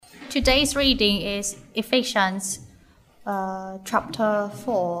Today's reading is Ephesians chapter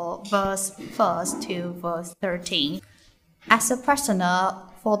 4, verse 1 to verse 13. As a prisoner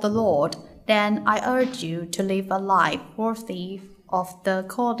for the Lord, then I urge you to live a life worthy of the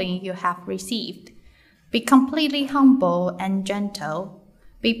calling you have received. Be completely humble and gentle.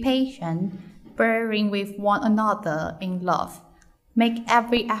 Be patient, bearing with one another in love. Make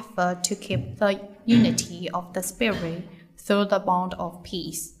every effort to keep the unity of the Spirit through the bond of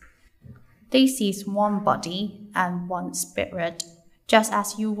peace. This is one body and one Spirit, just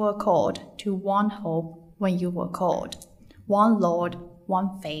as you were called to one hope when you were called, one Lord,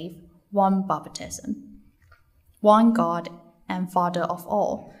 one faith, one baptism, one God and Father of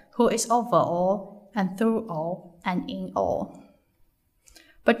all, who is over all and through all and in all.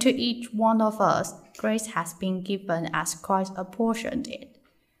 But to each one of us, grace has been given as Christ apportioned it.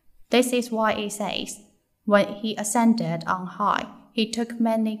 This is why it says, when he ascended on high, he took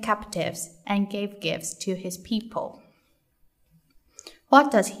many captives and gave gifts to his people.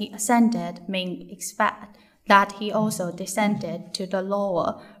 What does he ascended mean except that he also descended to the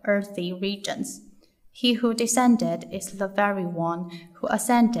lower earthly regions? He who descended is the very one who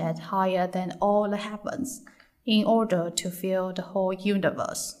ascended higher than all the heavens, in order to fill the whole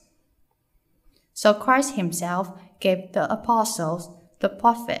universe. So Christ himself gave the apostles, the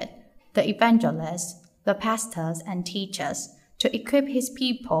prophets, the evangelists, the pastors and teachers to equip his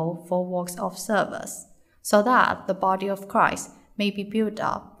people for works of service, so that the body of Christ may be built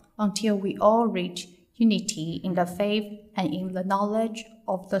up until we all reach unity in the faith and in the knowledge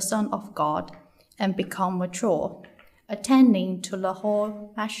of the Son of God and become mature, attaining to the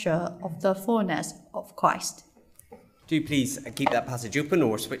whole measure of the fullness of Christ. Do please keep that passage open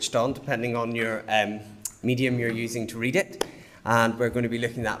or switched on, depending on your medium you're using to read it. And we're going to be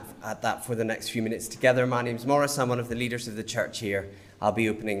looking at that for the next few minutes together. My name's Maurice. I'm one of the leaders of the church here. I'll be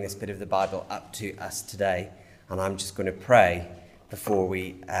opening this bit of the Bible up to us today. And I'm just going to pray before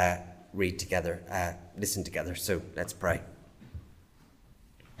we read together, listen together. So let's pray.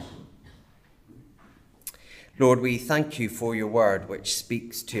 Lord, we thank you for your word, which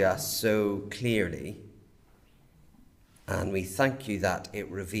speaks to us so clearly. And we thank you that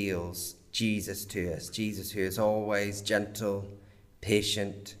it reveals Jesus to us, Jesus who is always gentle,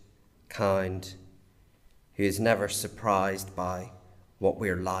 patient, kind, who is never surprised by what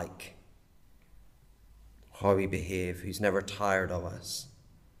we're like, how we behave, who's never tired of us.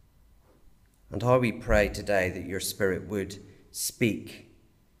 And how we pray today that your Spirit would speak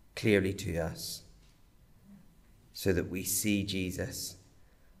clearly to us so that we see Jesus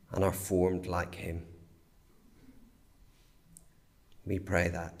and are formed like him. We pray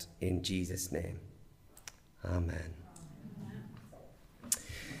that in Jesus' name. Amen.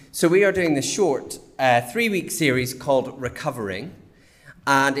 So we are doing this short 3-week series called Recovering.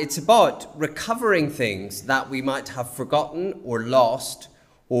 And it's about recovering things that we might have forgotten or lost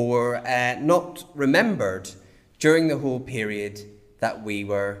or not remembered during the whole period that we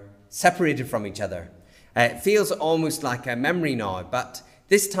were separated from each other. It feels almost like a memory now, but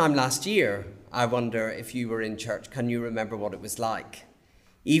this time last year, I wonder if you were in church, can you remember what it was like?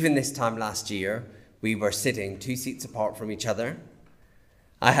 Even this time last year, we were sitting 2 seats apart from each other.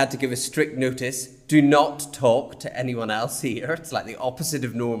 I had to give a strict notice, do not talk to anyone else here. It's like the opposite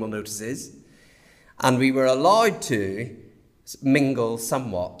of normal notices. And we were allowed to mingle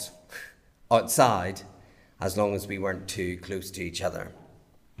somewhat outside as long as we weren't too close to each other.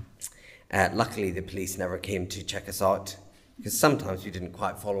 Luckily, the police never came to check us out, because sometimes we didn't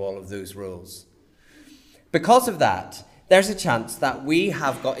quite follow all of those rules. Because of that, there's a chance that we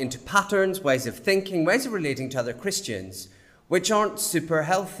have got into patterns, ways of thinking, ways of relating to other Christians, which aren't super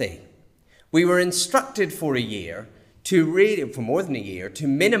healthy. We were instructed for more than a year, to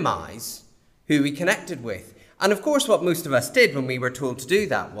minimize who we connected with. And of course, what most of us did when we were told to do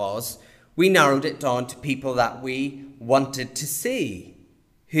that was we narrowed it down to people that we wanted to see,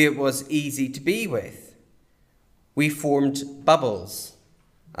 who it was easy to be with. We formed bubbles,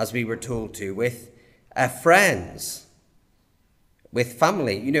 as we were told to, with friends, with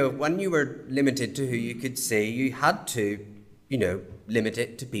family. You know, when you were limited to who you could see, you had to, limit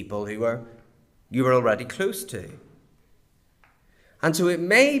it to people who you were already close to. And so it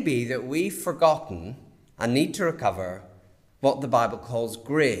may be that we've forgotten and need to recover what the Bible calls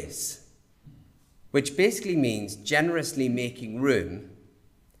grace, which basically means generously making room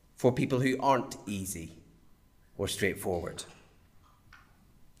for people who aren't easy or straightforward.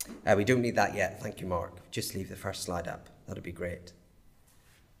 We don't need that yet. Thank you, Mark. Just leave the first slide up. That'd be great.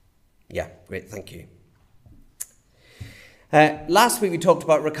 Yeah, great. Thank you. Last week we talked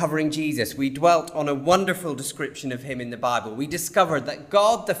about recovering Jesus. We dwelt on a wonderful description of him in the Bible. We discovered that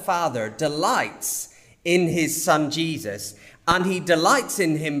God the Father delights in his Son Jesus, and he delights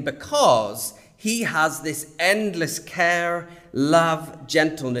in him because he has this endless care, love,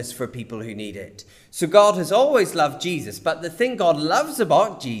 gentleness for people who need it. So God has always loved Jesus, but the thing God loves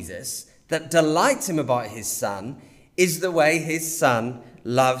about Jesus, that delights him about his Son, is the way his Son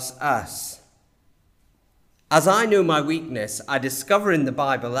loves us. As I know my weakness, I discover in the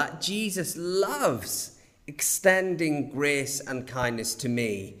Bible that Jesus loves extending grace and kindness to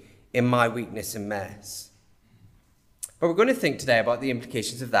me in my weakness and mess. But we're going to think today about the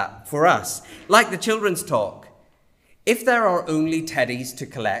implications of that for us. Like the children's talk, if there are only teddies to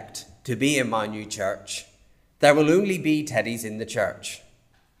collect to be in my new church, there will only be teddies in the church.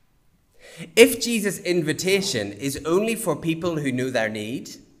 If Jesus' invitation is only for people who know their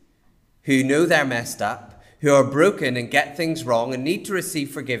need, who know they're messed up, who are broken and get things wrong and need to receive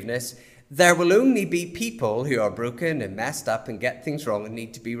forgiveness, there will only be people who are broken and messed up and get things wrong and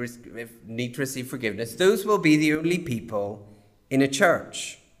need to receive forgiveness. Those will be the only people in a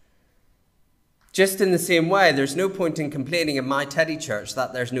church. Just in the same way, there's no point in complaining in my Teddy church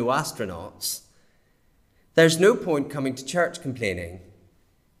that there's no astronauts. There's no point coming to church complaining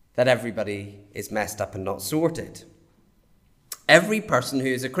that everybody is messed up and not sorted. Every person who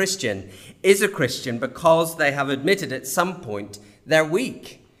is a Christian because they have admitted at some point they're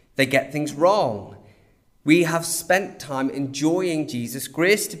weak. They get things wrong. We have spent time enjoying Jesus'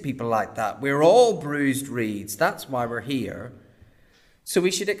 grace to people like that. We're all bruised reeds. That's why we're here. So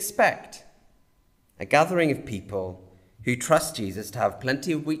we should expect a gathering of people who trust Jesus to have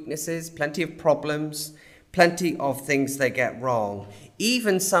plenty of weaknesses, plenty of problems, plenty of things they get wrong,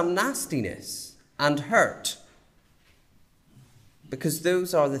 even some nastiness and hurt. Because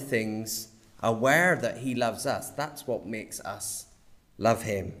those are the things, aware that he loves us. That's what makes us love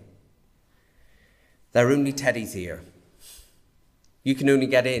him. There are only teddies here. You can only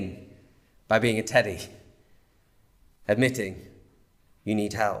get in by being a teddy, admitting you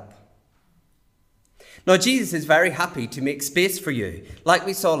need help. Now, Jesus is very happy to make space for you. Like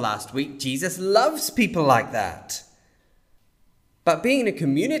we saw last week, Jesus loves people like that. But being in a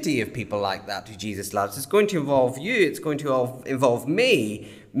community of people like that who Jesus loves is going to involve you, it's going to involve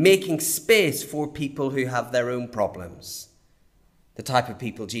me, making space for people who have their own problems, the type of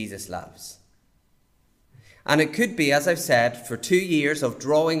people Jesus loves. And it could be, as I've said, for 2 years of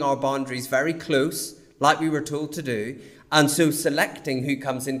drawing our boundaries very close, like we were told to do, and so selecting who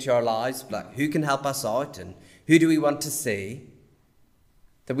comes into our lives, like who can help us out and who do we want to see,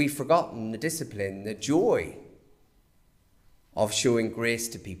 that we've forgotten the discipline, the joy of showing grace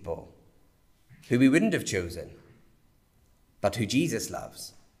to people who we wouldn't have chosen, but who Jesus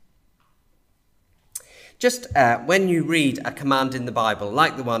loves. Just when you read a command in the Bible,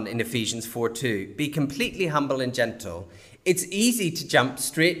 like the one in Ephesians 4:2, be completely humble and gentle, it's easy to jump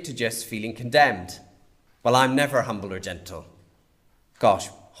straight to just feeling condemned. Well, I'm never humble or gentle. Gosh,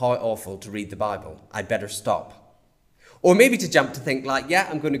 how awful to read the Bible. I'd better stop. Or maybe to jump to think like, yeah,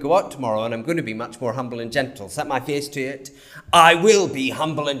 I'm going to go out tomorrow and I'm going to be much more humble and gentle. Set my face to it. I will be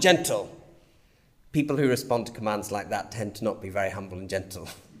humble and gentle. People who respond to commands like that tend to not be very humble and gentle,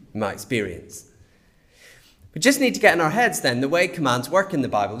 in my experience. We just need to get in our heads then the way commands work in the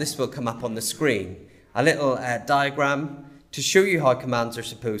Bible. This will come up on the screen. A little diagram to show you how commands are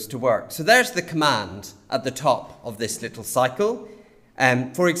supposed to work. So there's the command at the top of this little cycle.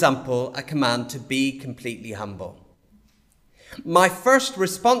 For example, a command to be completely humble. My first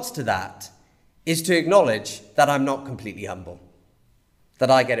response to that is to acknowledge that I'm not completely humble,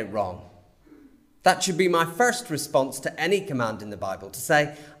 that I get it wrong. That should be my first response to any command in the Bible, to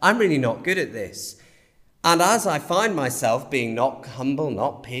say, I'm really not good at this. And as I find myself being not humble,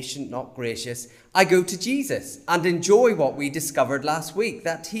 not patient, not gracious, I go to Jesus and enjoy what we discovered last week,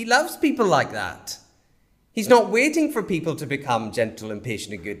 that he loves people like that. He's not waiting for people to become gentle and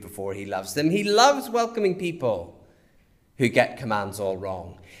patient and good before he loves them. He loves welcoming people who get commands all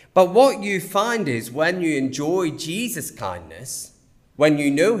wrong. But what you find is when you enjoy Jesus' kindness, when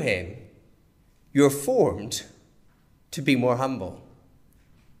you know him, you're formed to be more humble.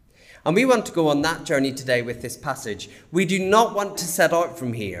 And we want to go on that journey today with this passage. We do not want to set out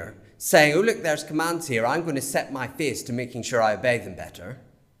from here saying, oh, look, there's commands here. I'm going to set my face to making sure I obey them better.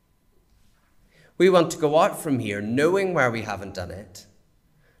 We want to go out from here knowing where we haven't done it,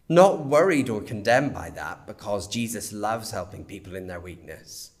 not worried or condemned by that because Jesus loves helping people in their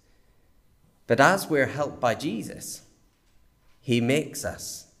weakness. But as we're helped by Jesus, he makes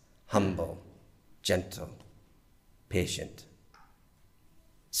us humble, gentle, patient.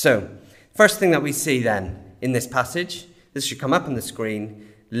 So, first thing that we see then in this passage, This should come up on the screen.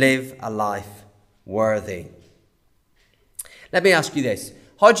 Live a life worthy. Let me ask you this.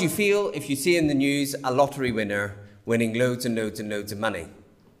 How do you feel if you see in the news a lottery winner winning loads and loads and loads of money?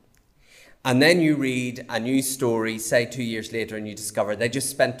 And then you read a news story, say 2 years later, and you discover they just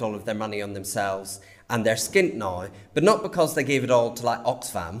spent all of their money on themselves and they're skint now, but not because they gave it all to like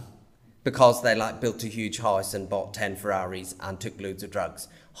Oxfam, because they like built a huge house and bought 10 Ferraris and took loads of drugs.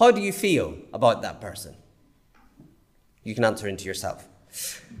 How do you feel about that person? You can answer into yourself.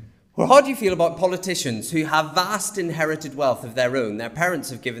 Or how do you feel about politicians who have vast inherited wealth of their own? Their parents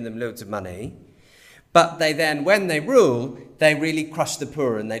have given them loads of money, but they then, when they rule, they really crush the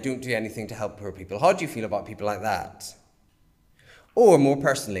poor and they don't do anything to help poor people. How do you feel about people like that? Or more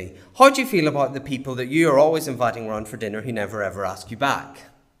personally, how do you feel about the people that you are always inviting around for dinner who never ever ask you back?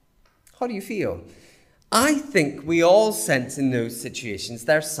 How do you feel? I think we all sense in those situations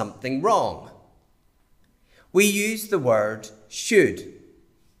there's something wrong. We use the word should.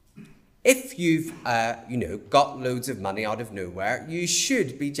 If you've, got loads of money out of nowhere, you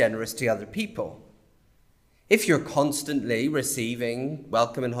should be generous to other people. If you're constantly receiving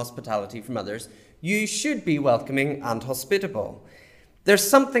welcome and hospitality from others, you should be welcoming and hospitable. There's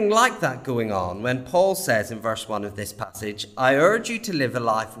something like that going on when Paul says in verse 1 of this passage, I urge you to live a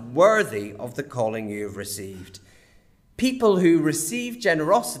life worthy of the calling you have received. People who receive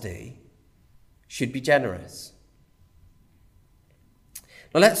generosity should be generous.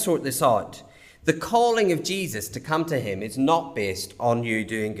 Now let's sort this out. The calling of Jesus to come to him is not based on you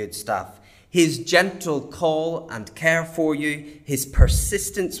doing good stuff. His gentle call and care for you, his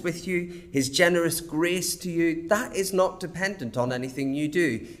persistence with you, his generous grace to you, that is not dependent on anything you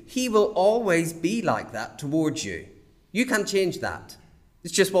do. He will always be like that towards you. You can't change that.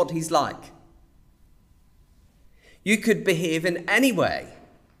 It's just what he's like. You could behave in any way,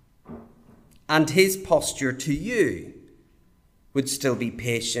 and his posture to you would still be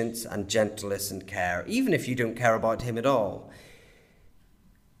patience and gentleness and care, even if you don't care about him at all.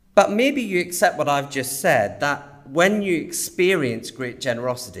 But maybe you accept what I've just said, that when you experience great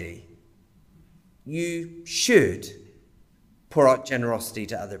generosity, you should pour out generosity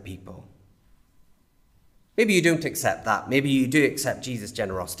to other people. Maybe you don't accept that. Maybe you do accept Jesus'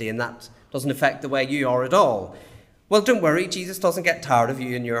 generosity and that doesn't affect the way you are at all. Well, don't worry, Jesus doesn't get tired of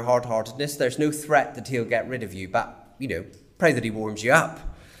you and your hard-heartedness. There's no threat that he'll get rid of you, but, pray that he warms you up.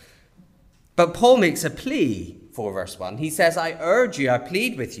 But Paul makes a plea for verse 1. He says, I urge you, I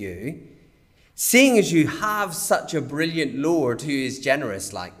plead with you, seeing as you have such a brilliant Lord who is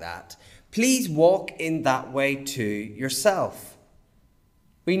generous like that, please walk in that way too yourself.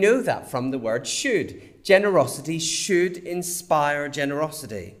 We know that from the word should. Generosity should inspire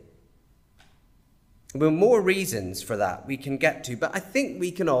generosity. There are more reasons for that we can get to, but I think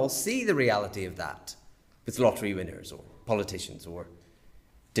we can all see the reality of that with lottery winners or politicians or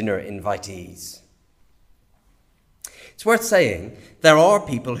dinner invitees. It's worth saying there are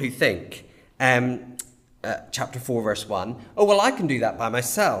people who think, chapter 4, verse 1, oh, well, I can do that by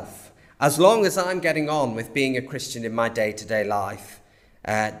myself. As long as I'm getting on with being a Christian in my day-to-day life,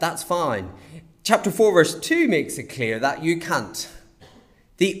 that's fine. Chapter 4, verse 2 makes it clear that you can't.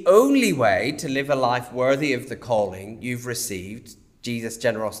 The only way to live a life worthy of the calling you've received, Jesus'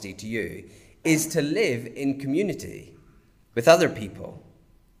 generosity to you, is to live in community with other people.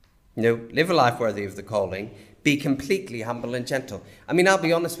 Live a life worthy of the calling. Be completely humble and gentle. I mean, I'll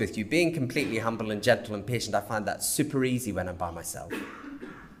be honest with you, being completely humble and gentle and patient, I find that super easy when I'm by myself.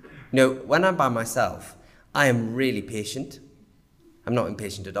 When I'm by myself, I am really patient. I'm not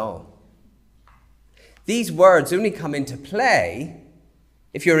impatient at all. These words only come into play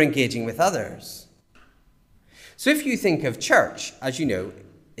if you're engaging with others. So if you think of church, as you know,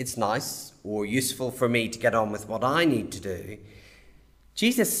 it's nice or useful for me to get on with what I need to do,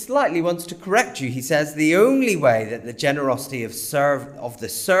 Jesus slightly wants to correct you. He says the only way that the generosity of the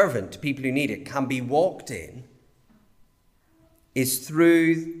servant to people who need it can be walked in is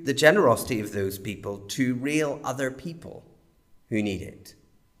through the generosity of those people to real other people who need it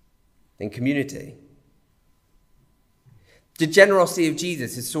in community. The generosity of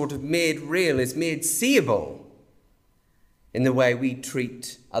Jesus is sort of made real, is made seeable in the way we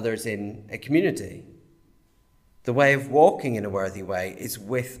treat others in a community. The way of walking in a worthy way is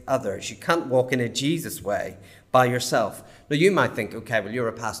with others. You can't walk in a Jesus way by yourself. Now, you might think, okay, well, you're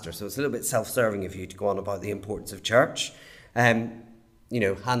a pastor, so it's a little bit self-serving of you to go on about the importance of church.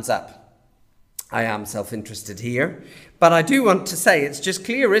 Hands up. I am self-interested here. But I do want to say, it's just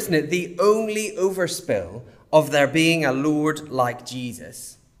clear, isn't it? The only overspill of there being a Lord like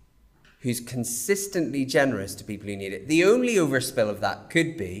Jesus who's consistently generous to people who need it, the only overspill of that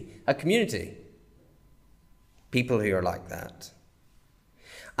could be a community. people who are like that.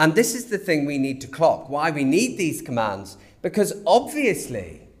 And this is the thing we need to clock, why we need these commands, because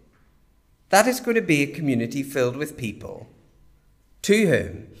obviously that is going to be a community filled with people to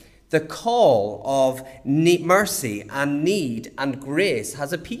whom the call of mercy and need and grace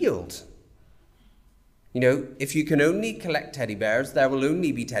has appealed. You know, if you can only collect teddy bears, there will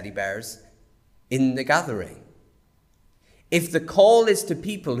only be teddy bears in the gathering. If the call is to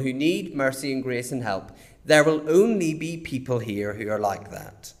people who need mercy and grace and help, there will only be people here who are like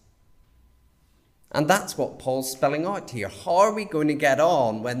that. And that's what Paul's spelling out here. How are we going to get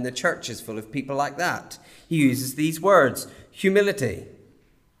on when the church is full of people like that? He uses these words: humility,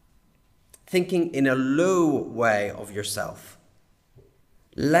 thinking in a low way of yourself,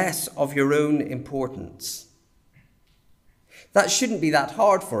 less of your own importance. That shouldn't be that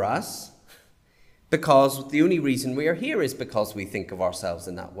hard for us, because the only reason we are here is because we think of ourselves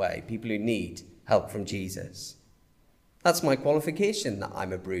in that way, people who need help from Jesus. That's my qualification, that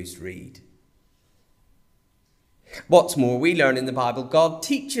I'm a bruised reed. What's more, we learn in the Bible, God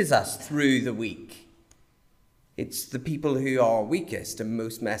teaches us through the weak. It's the people who are weakest and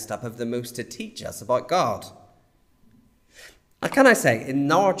most messed up have the most to teach us about God. And can I say,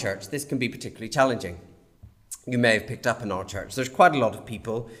 in our church, this can be particularly challenging. You may have picked up in our church, there's quite a lot of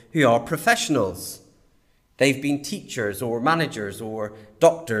people who are professionals. They've been teachers or managers or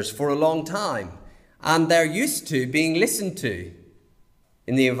doctors for a long time, and they're used to being listened to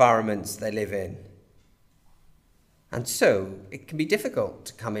in the environments they live in. And so it can be difficult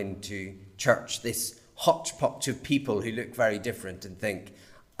to come into church, this hodgepodge of people who look very different, and think,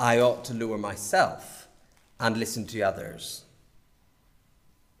 I ought to lower myself and listen to others.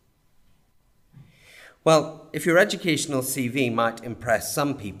 Well, if your educational CV might impress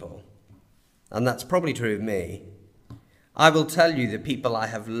some people, and that's probably true of me, I will tell you the people I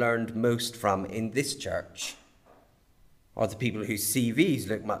have learned most from in this church are the people whose CVs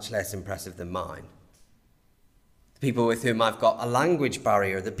look much less impressive than mine. The people with whom I've got a language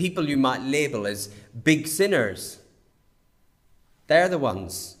barrier, the people you might label as big sinners. They're the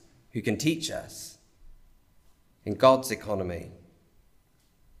ones who can teach us in God's economy.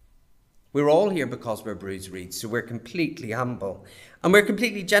 We're all here because we're bruised reeds, so we're completely humble and we're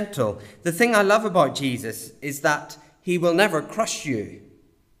completely gentle. The thing I love about Jesus is that he will never crush you.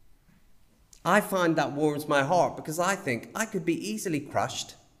 I find that warms my heart because I think I could be easily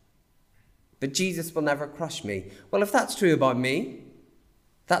crushed, but Jesus will never crush me. Well, if that's true about me,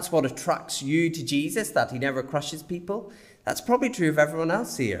 that's what attracts you to Jesus, that he never crushes people. That's probably true of everyone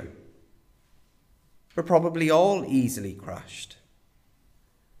else here. We're probably all easily crushed.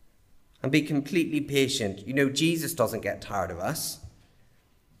 And be completely patient. You know, Jesus doesn't get tired of us.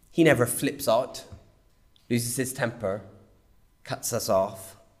 He never flips out, loses his temper, cuts us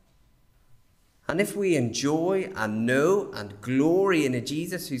off. And if we enjoy and know and glory in a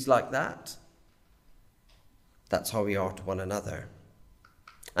Jesus who's like that, that's how we are to one another.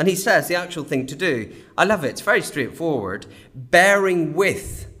 And he says the actual thing to do, I love it, it's very straightforward, bearing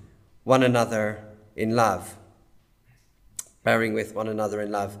with one another in love. Bearing with one another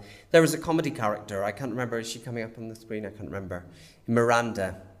in love. There was a comedy character, I can't remember, is she coming up on the screen? I can't remember.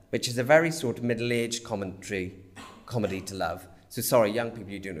 Miranda, which is a very sort of middle-aged comedy to love. So sorry, young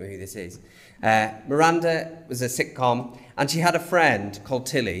people, you don't know who this is. Miranda was a sitcom, and she had a friend called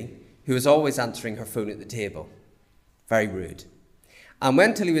Tilly who was always answering her phone at the table. Very rude. And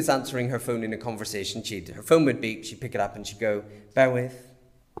when Tilly was answering her phone in a conversation, her phone would beep, she'd pick it up and she'd go, bear with,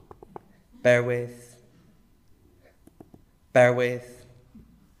 bear with. Bear with.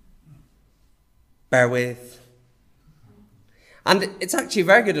 Bear with. And it's actually a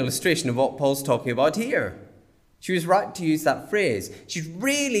very good illustration of what Paul's talking about here. She was right to use that phrase. She's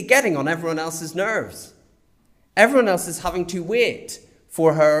really getting on everyone else's nerves. Everyone else is having to wait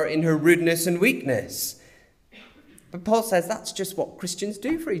for her in her rudeness and weakness. But Paul says that's just what Christians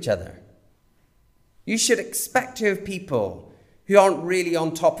do for each other. You should expect to have people who aren't really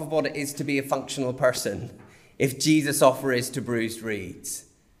on top of what it is to be a functional person, if Jesus' offer is to bruised reeds.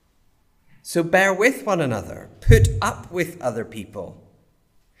 So bear with one another. Put up with other people.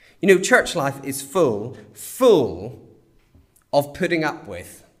 You know, church life is full of putting up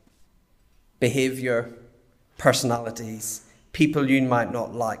with behaviour, personalities, people you might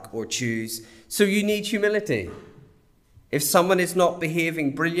not like or choose. So you need humility. If someone is not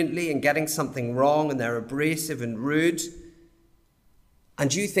behaving brilliantly and getting something wrong and they're abrasive and rude,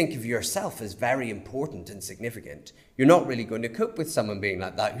 and you think of yourself as very important and significant, you're not really going to cope with someone being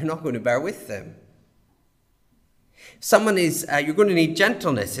like that. You're not going to bear with them. You're going to need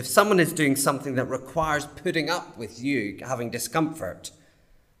gentleness. If someone is doing something that requires putting up with you having discomfort,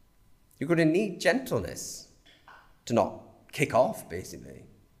 you're going to need gentleness. to not kick off, basically.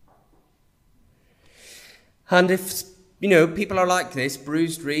 And if, people are like this,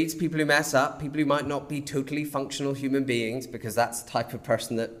 bruised reeds, people who mess up, people who might not be totally functional human beings, because that's the type of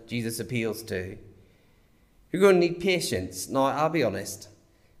person that Jesus appeals to, you're going to need patience. Now, I'll be honest,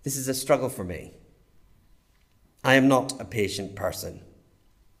 this is a struggle for me. I am not a patient person.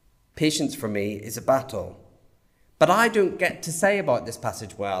 Patience for me is a battle. But I don't get to say about this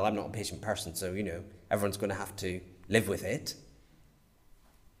passage, well, I'm not a patient person, so, everyone's going to have to live with it.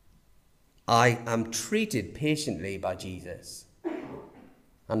 I am treated patiently by Jesus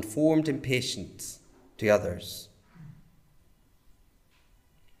and formed in patience to others.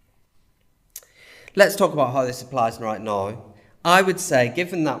 Let's talk about how this applies right now. I would say,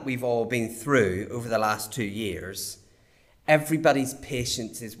 given that we've all been through over the last 2 years, everybody's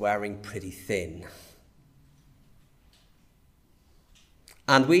patience is wearing pretty thin.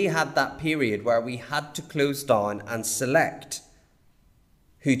 And we had that period where we had to close down and select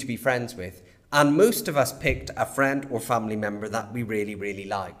who to be friends with. And most of us picked a friend or family member that we really, really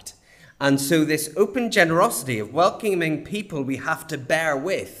liked. And so this open generosity of welcoming people we have to bear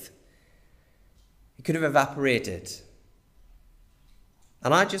with, it could have evaporated.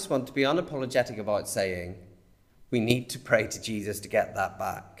 And I just want to be unapologetic about saying we need to pray to Jesus to get that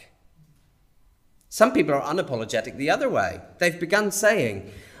back. Some people are unapologetic the other way. They've begun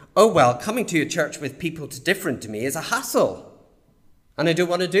saying, oh, well, coming to a church with people different to me is a hassle. And I don't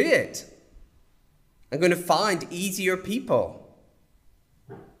want to do it. I'm going to find easier people.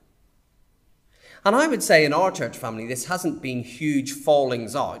 And I would say in our church family, this hasn't been huge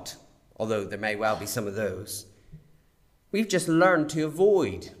fallings out, although there may well be some of those. We've just learned to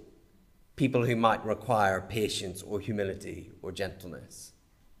avoid people who might require patience or humility or gentleness.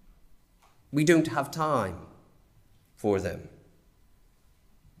 We don't have time for them.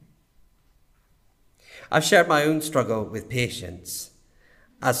 I've shared my own struggle with patience.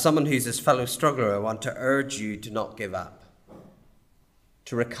 As someone who's a fellow struggler, I want to urge you to not give up,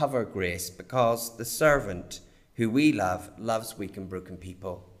 to recover grace, because the servant who we love loves weak and broken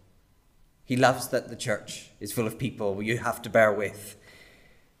people. He loves that the church is full of people you have to bear with.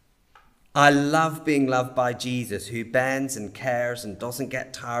 I love being loved by Jesus, who bends and cares and doesn't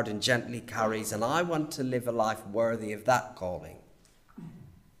get tired and gently carries, and I want to live a life worthy of that calling.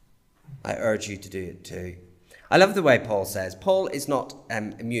 I urge you to do it too. I love the way Paul says, Paul is not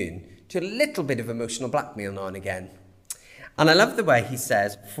immune to a little bit of emotional blackmail now and again. And I love the way he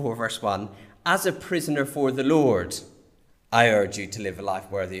says, 4 verse 1, as a prisoner for the Lord, I urge you to live a life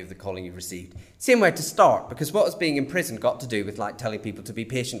worthy of the calling you've received. Same way to start, because what has being in prison got to do with telling people to be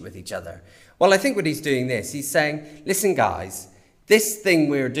patient with each other? Well, I think what he's doing he's saying, listen guys, this thing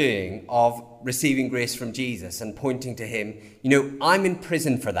we're doing of receiving grace from Jesus and pointing to him, I'm in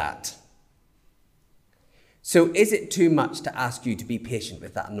prison for that. So is it too much to ask you to be patient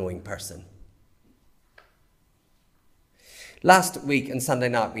with that annoying person? Last week on Sunday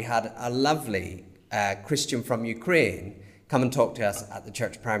night, we had a lovely Christian from Ukraine come and talk to us at the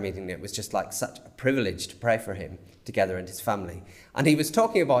church prayer meeting. It was just such a privilege to pray for him together and his family. And he was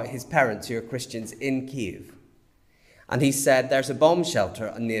talking about his parents who are Christians in Kyiv. And he said there's a bomb shelter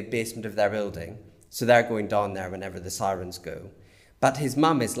in the basement of their building, so they're going down there whenever the sirens go. But his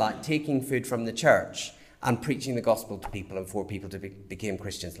mum is taking food from the church and preaching the gospel to people, and 4 people became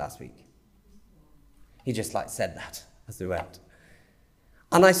Christians last week. He just said that as they went.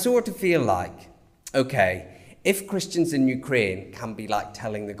 And I sort of feel okay, if Christians in Ukraine can be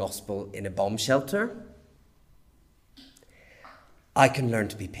telling the gospel in a bomb shelter, I can learn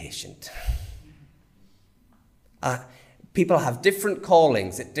to be patient. People have different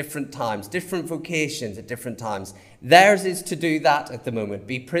callings at different times, different vocations at different times. Theirs is to do that at the moment,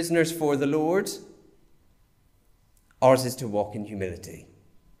 be prisoners for the Lord. Ours is to walk in humility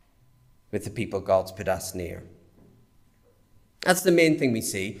with the people God's put us near. That's the main thing we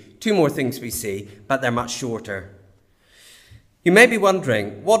see. 2 more things we see, but they're much shorter. You may be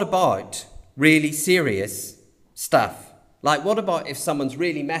wondering, what about really serious stuff? What about if someone's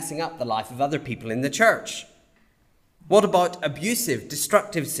really messing up the life of other people in the church? What about abusive,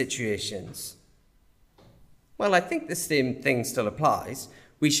 destructive situations? Well, I think the same thing still applies.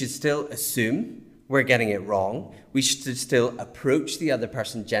 We should still assume we're getting it wrong. We should still approach the other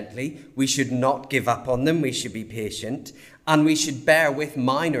person gently. We should not give up on them. We should be patient. And we should bear with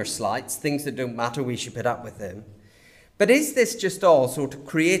minor slights, things that don't matter. We should put up with them. But is this just all sort of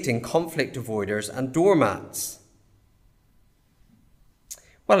creating conflict avoiders and doormats?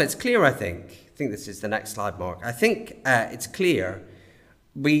 Well, it's clear, I think. I think this is the next slide, Mark. I think it's clear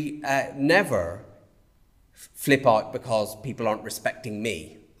we never flip out because people aren't respecting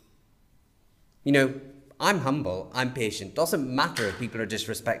me. I'm humble, I'm patient. Doesn't matter if people are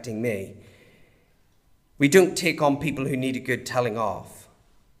disrespecting me. We don't take on people who need a good telling off.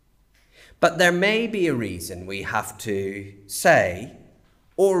 But there may be a reason we have to say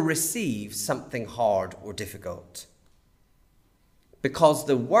or receive something hard or difficult. Because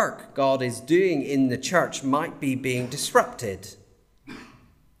the work God is doing in the church might be being disrupted.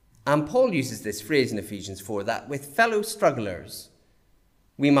 And Paul uses this phrase in Ephesians 4, that with fellow strugglers,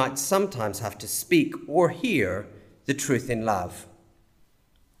 we might sometimes have to speak or hear the truth in love.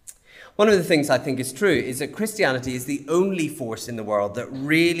 One of the things I think is true is that Christianity is the only force in the world that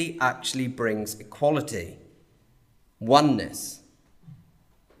really actually brings equality, oneness.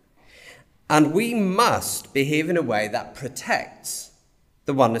 And we must behave in a way that protects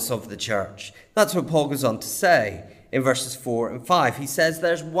the oneness of the church. That's what Paul goes on to say in verses 4 and 5. He says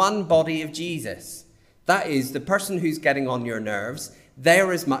there's one body of Jesus. That is, the person who's getting on your nerves,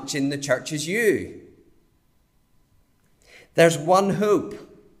 they're as much in the church as you. There's one hope.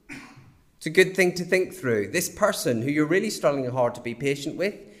 It's a good thing to think through. This person who you're really struggling hard to be patient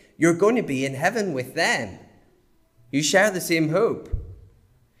with, you're going to be in heaven with them. You share the same hope.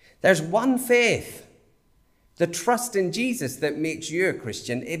 There's one faith. The trust in Jesus that makes you a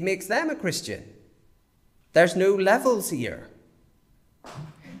Christian, it makes them a Christian. There's no levels here.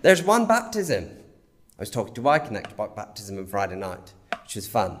 There's one baptism. I was talking to Y-Connect about baptism on Friday night, which was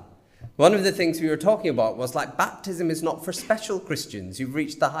fun. One of the things we were talking about was like baptism is not for special Christians who've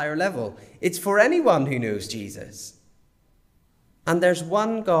reached the higher level. It's for anyone who knows Jesus. And there's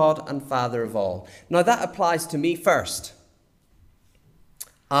one God and Father of all. Now that applies to me first.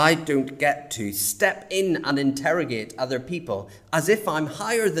 I don't get to step in and interrogate other people as if I'm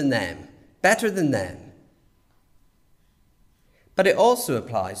higher than them, better than them. But it also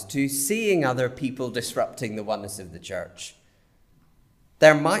applies to seeing other people disrupting the oneness of the church.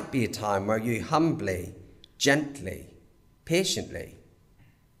 There might be a time where you humbly, gently, patiently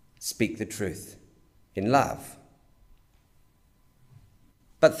speak the truth in love.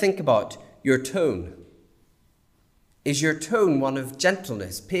 But think about your tone. Is your tone one of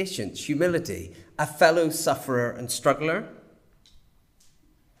gentleness, patience, humility, a fellow sufferer and struggler?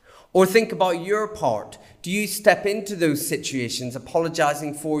 Or think about your part. Do you step into those situations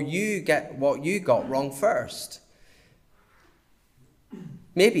apologizing for you get what you got wrong first?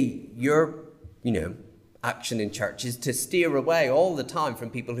 Maybe your, action in church is to steer away all the time from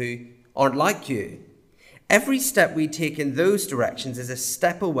people who aren't like you. Every step we take in those directions is a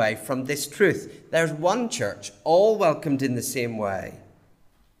step away from this truth. There's one church, all welcomed in the same way.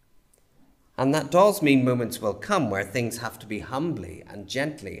 And that does mean moments will come where things have to be humbly and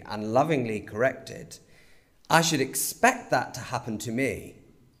gently and lovingly corrected. I should expect that to happen to me.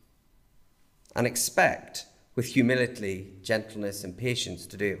 And expect, with humility, gentleness and patience,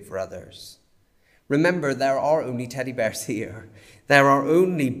 to do it for others. Remember, there are only teddy bears here. There are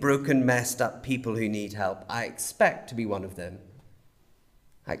only broken, messed up people who need help. I expect to be one of them.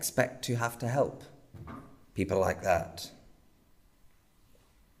 I expect to have to help people like that.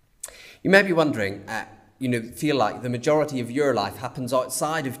 You may be wondering, feel like the majority of your life happens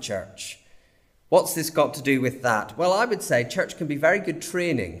outside of church. What's this got to do with that? Well, I would say church can be very good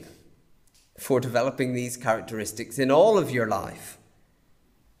training for developing these characteristics in all of your life.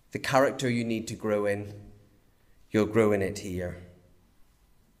 The character you need to grow in, you'll grow in it here.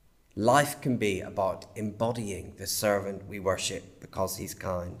 Life can be about embodying the servant we worship because he's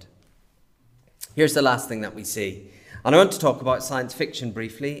kind. Here's the last thing that we see. And I want to talk about science fiction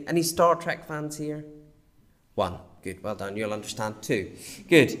briefly. Any Star Trek fans here? One. Good. Well done. You'll understand two.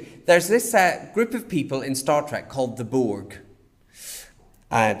 Good. There's this group of people in Star Trek called the Borg.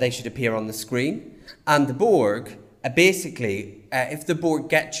 They should appear on the screen. And the Borg, basically, if the Borg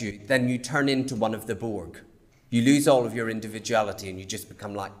gets you, then you turn into one of the Borg. You lose all of your individuality and you just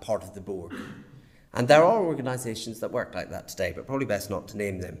become like part of the Borg. And there are organisations that work like that today, but probably best not to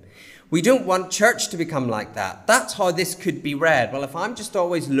name them. We don't want church to become like that. That's how this could be read. Well, if I'm just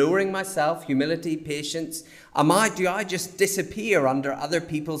always lowering myself, humility, patience, do I just disappear under other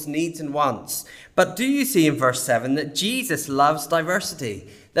people's needs and wants? But do you see in verse 7 that Jesus loves diversity?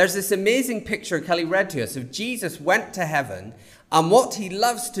 There's this amazing picture Kelly read to us of Jesus went to heaven, and what he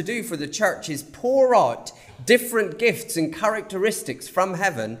loves to do for the church is pour out different gifts and characteristics from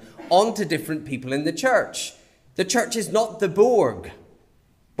heaven onto different people in the church. The church is not the Borg,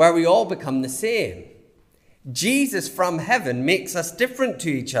 where we all become the same. Jesus from heaven makes us different to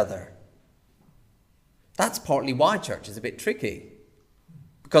each other. That's partly why church is a bit tricky,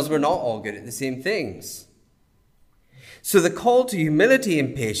 because we're not all good at the same things. So the call to humility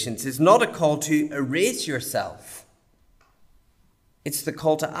and patience is not a call to erase yourself. It's the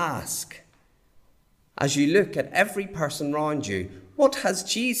call to ask, As you look at every person around you, what has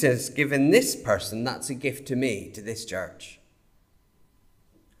Jesus given this person that's a gift to me, to this church?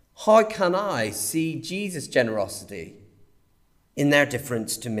 How can I see Jesus' generosity in their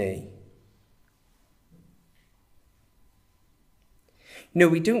difference to me? No,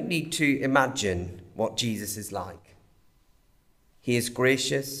 we don't need to imagine what Jesus is like. He is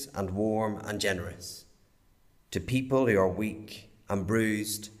gracious and warm and generous to people who are weak and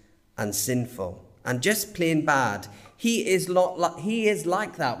bruised and sinful and just plain bad. He is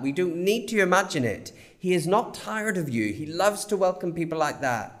like that. We don't need to imagine it. He is not tired of you. He loves to welcome people like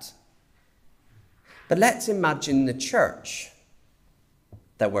that. But let's imagine the church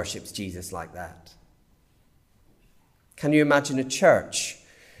that worships Jesus like that. Can you imagine a church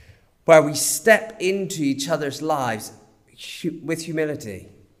where we step into each other's lives with humility,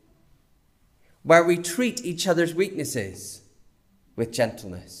 where we treat each other's weaknesses with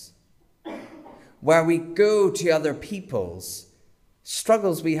gentleness, where we go to other people's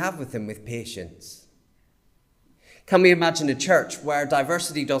struggles we have with them with patience? Can we imagine a church where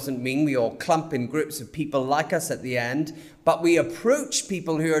diversity doesn't mean we all clump in groups of people like us at the end, but we approach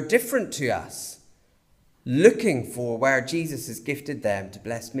people who are different to us, looking for where Jesus has gifted them to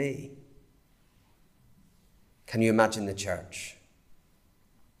bless me? Can you imagine the church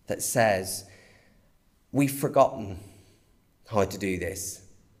that says, we've forgotten how to do this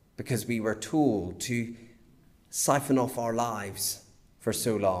because we were told to siphon off our lives for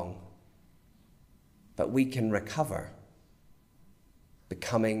so long, but we can recover,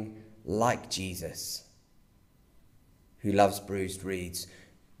 becoming like Jesus, who loves bruised reeds?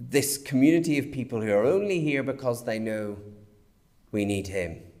 This community of people who are only here because they know we need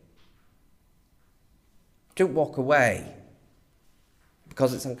him. Don't walk away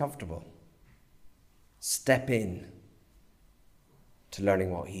because it's uncomfortable. Step in to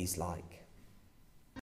learning what he's like.